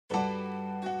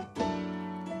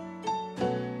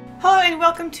Hello and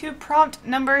welcome to prompt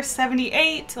number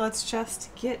 78. Let's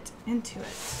just get into it.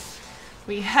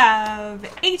 We have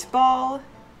 8-ball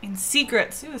and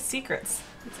secrets. Ooh, secrets.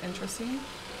 That's interesting.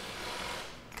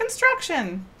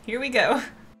 Construction. Here we go.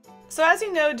 So as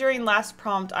you know, during last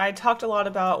prompt, I talked a lot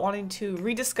about wanting to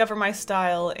rediscover my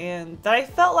style and that I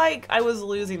felt like I was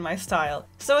losing my style.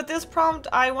 So with this prompt,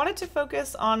 I wanted to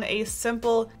focus on a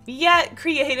simple yet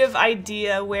creative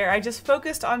idea where I just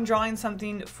focused on drawing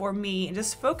something for me and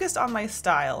just focused on my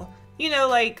style. You know,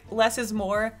 like less is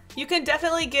more. You can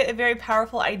definitely get a very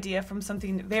powerful idea from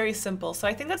something very simple. So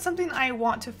I think that's something I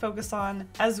want to focus on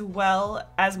as well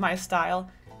as my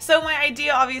style. So my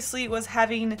idea obviously was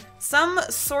having some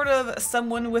sort of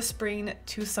someone whispering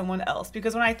to someone else,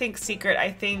 because when I think secret,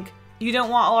 I think you don't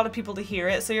want a lot of people to hear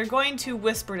it, so you're going to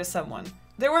whisper to someone.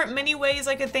 There weren't many ways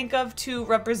I could think of to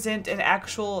represent an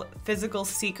actual physical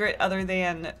secret other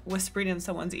than whispering in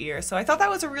someone's ear, so I thought that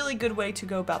was a really good way to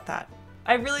go about that.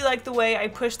 I really like the way I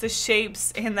pushed the shapes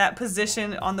in that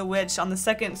position on the witch on the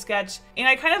second sketch, and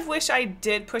I kind of wish I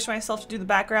did push myself to do the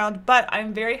background, but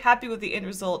I'm very happy with the end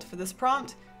result for this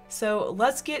prompt. So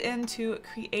let's get into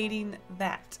creating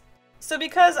that. So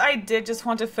because I did just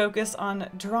want to focus on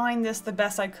drawing this the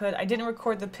best I could, I didn't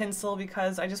record the pencil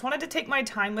because I just wanted to take my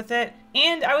time with it.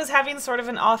 And I was having sort of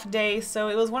an off day, so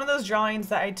it was one of those drawings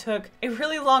that I took a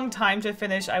really long time to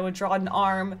finish. I would draw an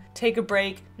arm, take a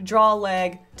break, draw a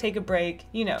leg, take a break,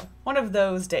 you know, one of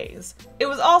those days. It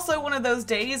was also one of those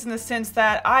days in the sense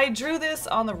that I drew this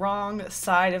on the wrong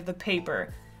side of the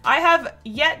paper. I have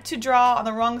yet to draw on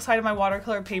the wrong side of my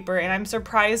watercolor paper, and I'm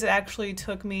surprised it actually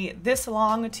took me this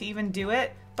long to even do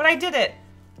it, but I did it.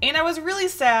 And I was really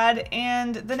sad,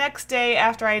 and the next day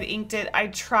after I had inked it, I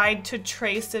tried to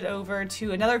trace it over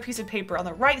to another piece of paper on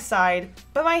the right side,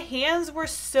 but my hands were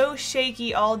so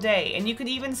shaky all day, and you could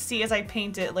even see as I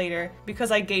paint it later,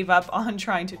 because I gave up on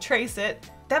trying to trace it,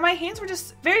 that my hands were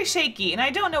just very shaky, and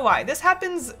I don't know why. This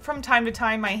happens from time to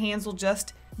time. My hands will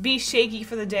just be shaky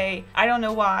for the day. I don't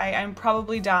know why. I'm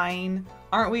probably dying.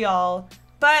 Aren't we all?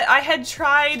 But I had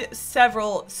tried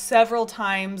several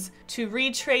times to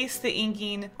retrace the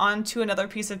inking onto another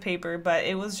piece of paper, but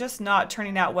it was just not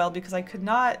turning out well because I could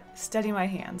not steady my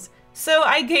hands. So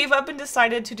I gave up and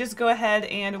decided to just go ahead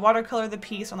and watercolor the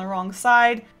piece on the wrong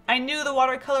side. I knew the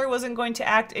watercolor wasn't going to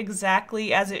act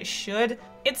exactly as it should.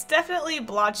 It's definitely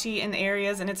blotchy in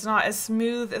areas and it's not as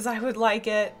smooth as I would like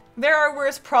it. There are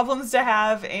worse problems to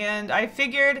have, and I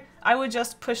figured I would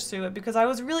just push through it because I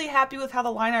was really happy with how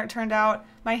the line art turned out.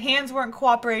 My hands weren't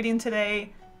cooperating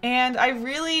today, and I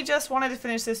really just wanted to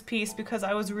finish this piece because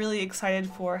I was really excited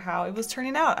for how it was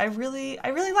turning out. I really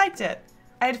liked it.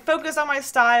 I had focused on my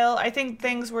style. I think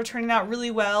things were turning out really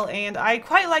well, and I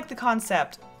quite liked the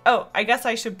concept. Oh, I guess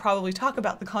I should probably talk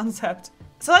about the concept.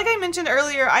 So like I mentioned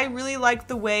earlier, I really liked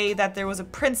the way that there was a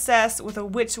princess with a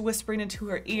witch whispering into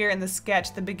her ear in the sketch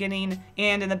at the beginning,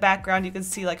 and in the background you could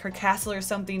see like her castle or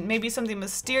something. Maybe something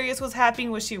mysterious was happening.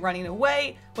 Was she running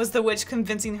away? Was the witch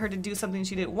convincing her to do something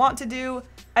she didn't want to do?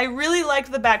 I really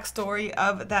liked the backstory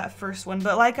of that first one,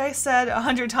 but like I said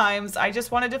 100 times, I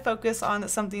just wanted to focus on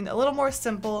something a little more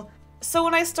simple. So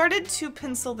when I started to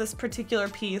pencil this particular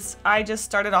piece, I just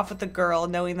started off with the girl,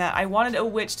 knowing that I wanted a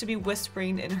witch to be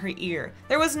whispering in her ear.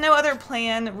 There was no other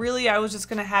plan. Really, I was just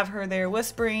gonna have her there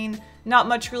whispering, not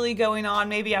much really going on.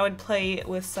 Maybe I would play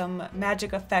with some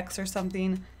magic effects or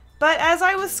something. But as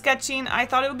I was sketching, I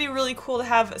thought it would be really cool to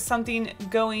have something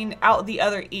going out the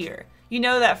other ear. You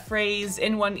know that phrase,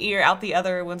 in one ear, out the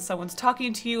other, when someone's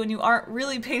talking to you and you aren't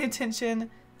really paying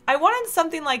attention? I wanted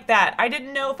something like that. I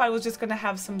didn't know if I was just gonna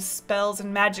have some spells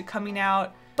and magic coming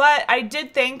out, but I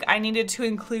did think I needed to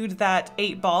include that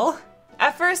 8-ball.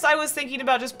 At first I was thinking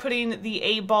about just putting the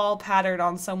 8-ball pattern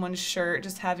on someone's shirt,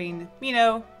 just having, you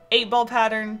know, 8-ball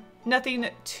pattern, nothing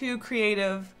too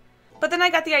creative. But then I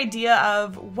got the idea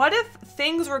of, what if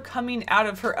things were coming out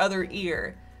of her other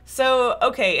ear? So,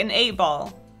 okay, an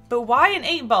 8-ball. But why an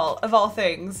 8-ball of all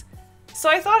things? So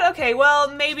I thought, okay,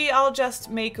 well, maybe I'll just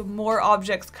make more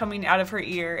objects coming out of her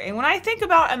ear. And when I think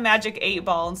about a magic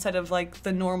 8-ball instead of like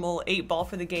the normal 8-ball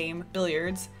for the game,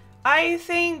 billiards, I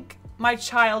think my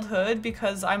childhood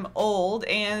because I'm old,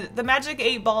 and the magic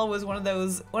 8-ball was one of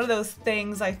those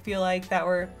things I feel like that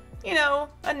were, you know,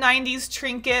 a 90s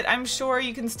trinket. I'm sure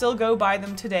you can still go buy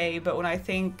them today, but when I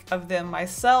think of them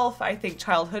myself, I think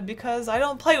childhood because I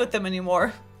don't play with them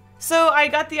anymore. So I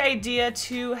got the idea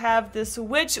to have this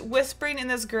witch whispering in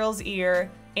this girl's ear,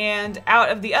 and out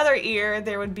of the other ear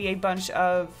there would be a bunch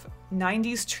of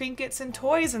 90s trinkets and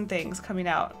toys and things coming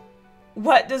out.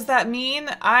 What does that mean?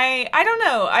 I don't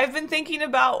know. I've been thinking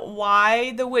about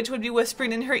why the witch would be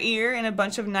whispering in her ear and a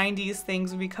bunch of 90s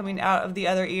things would be coming out of the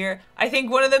other ear. I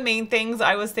think one of the main things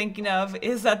I was thinking of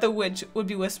is that the witch would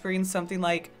be whispering something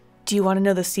like, "Do you want to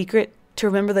know the secret to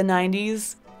remember the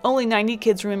 90s? Only 90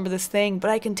 kids remember this thing, but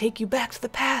I can take you back to the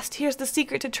past. Here's the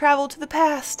secret to travel to the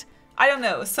past." I don't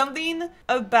know, something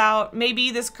about maybe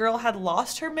this girl had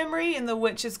lost her memory and the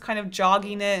witch is kind of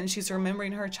jogging it and she's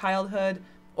remembering her childhood.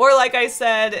 Or like I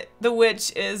said, the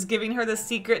witch is giving her the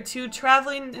secret to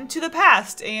traveling into the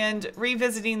past and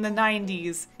revisiting the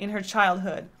 90s in her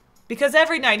childhood. Because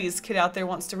every 90s kid out there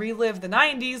wants to relive the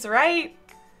 90s, right?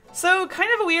 So kind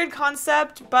of a weird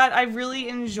concept, but I really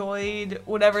enjoyed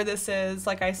whatever this is.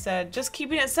 Like I said, just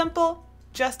keeping it simple,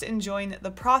 just enjoying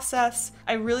the process.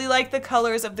 I really like the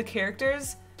colors of the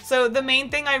characters. So the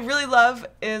main thing I really love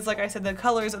is, like I said, the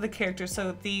colors of the characters.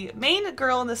 So the main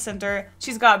girl in the center,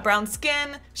 she's got brown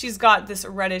skin, she's got this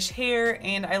reddish hair,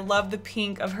 and I love the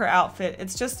pink of her outfit.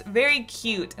 It's just very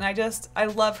cute, and I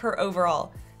love her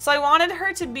overall. So I wanted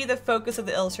her to be the focus of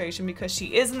the illustration because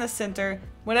she is in the center.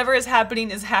 Whatever is happening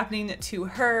to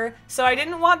her. So I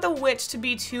didn't want the witch to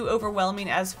be too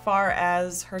overwhelming as far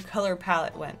as her color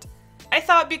palette went. I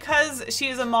thought because she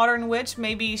is a modern witch,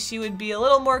 maybe she would be a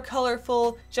little more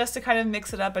colorful just to kind of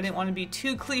mix it up. I didn't want to be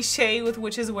too cliche with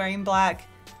witches wearing black.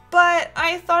 But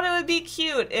I thought it would be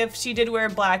cute if she did wear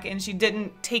black and she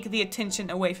didn't take the attention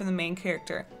away from the main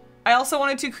character. I also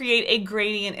wanted to create a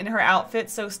gradient in her outfit,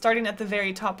 so starting at the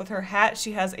very top with her hat,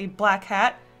 she has a black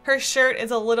hat. Her shirt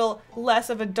is a little less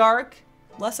of a dark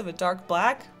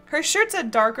black. Her shirt's a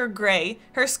darker gray,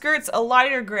 her skirt's a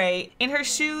lighter gray, and her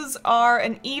shoes are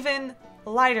an even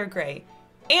lighter gray.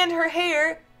 And her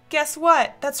hair, guess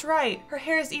what? That's right, her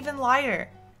hair is even lighter.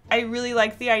 I really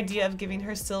liked the idea of giving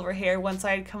her silver hair. Once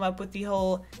I had come up with the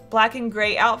whole black and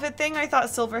gray outfit thing, I thought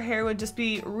silver hair would just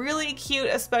be really cute,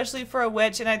 especially for a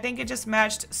witch, and I think it just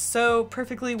matched so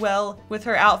perfectly well with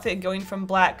her outfit going from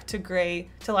black to gray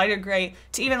to lighter gray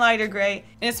to even lighter gray,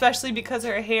 and especially because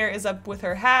her hair is up with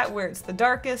her hat where it's the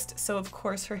darkest, so of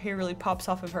course her hair really pops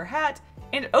off of her hat.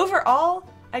 And overall,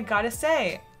 I gotta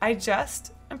say,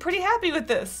 I'm pretty happy with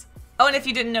this. Oh, and if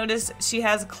you didn't notice, she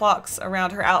has clocks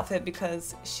around her outfit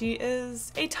because she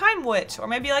is a time witch, or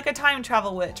maybe like a time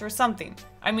travel witch or something.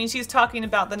 I mean, she's talking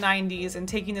about the 90s and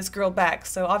taking this girl back,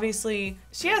 so obviously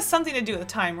she has something to do with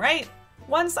time, right?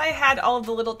 Once I had all of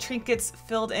the little trinkets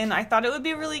filled in, I thought it would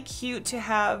be really cute to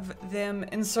have them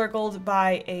encircled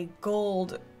by a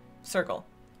gold circle.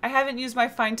 I haven't used my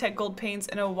Fine-Tech gold paints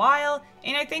in a while,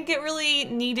 and I think it really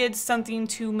needed something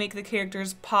to make the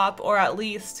characters pop, or at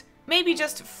least maybe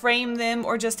just frame them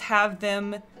or just have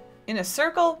them in a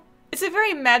circle. It's a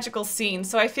very magical scene,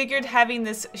 so I figured having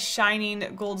this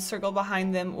shining gold circle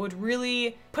behind them would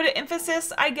really put an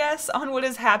emphasis, I guess, on what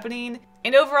is happening.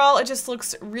 And overall, it just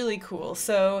looks really cool.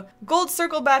 So gold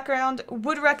circle background,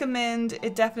 would recommend.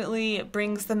 It definitely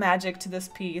brings the magic to this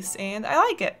piece, and I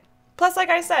like it. Plus, like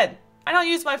I said, I don't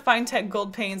use my Fine-Tech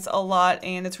gold paints a lot,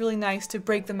 and it's really nice to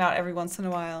break them out every once in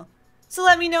a while. So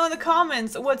let me know in the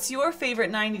comments, what's your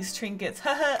favorite 90s trinkets?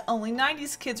 Haha, only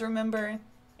 90s kids remember,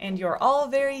 and you're all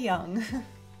very young.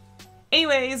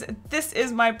 Anyways, this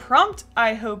is my prompt.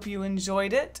 I hope you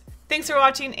enjoyed it. Thanks for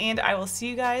watching, and I will see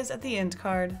you guys at the end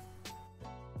card.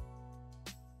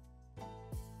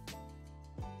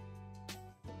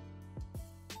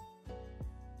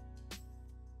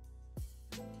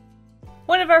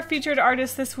 One of our featured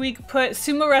artists this week put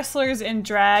sumo wrestlers in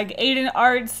drag. Aiden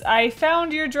Arts, I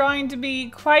found your drawing to be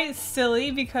quite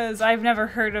silly because I've never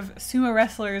heard of sumo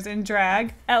wrestlers in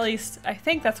drag. At least, I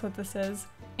think that's what this is.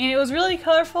 And it was really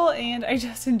colorful and I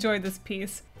just enjoyed this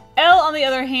piece. Elle, on the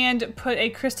other hand, put a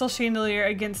crystal chandelier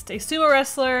against a sumo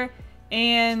wrestler,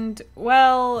 and,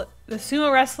 well, the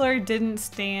sumo wrestler didn't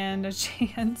stand a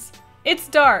chance. It's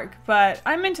dark, but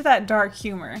I'm into that dark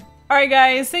humor. Alright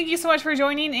guys, thank you so much for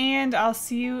joining, and I'll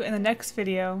see you in the next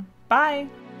video. Bye!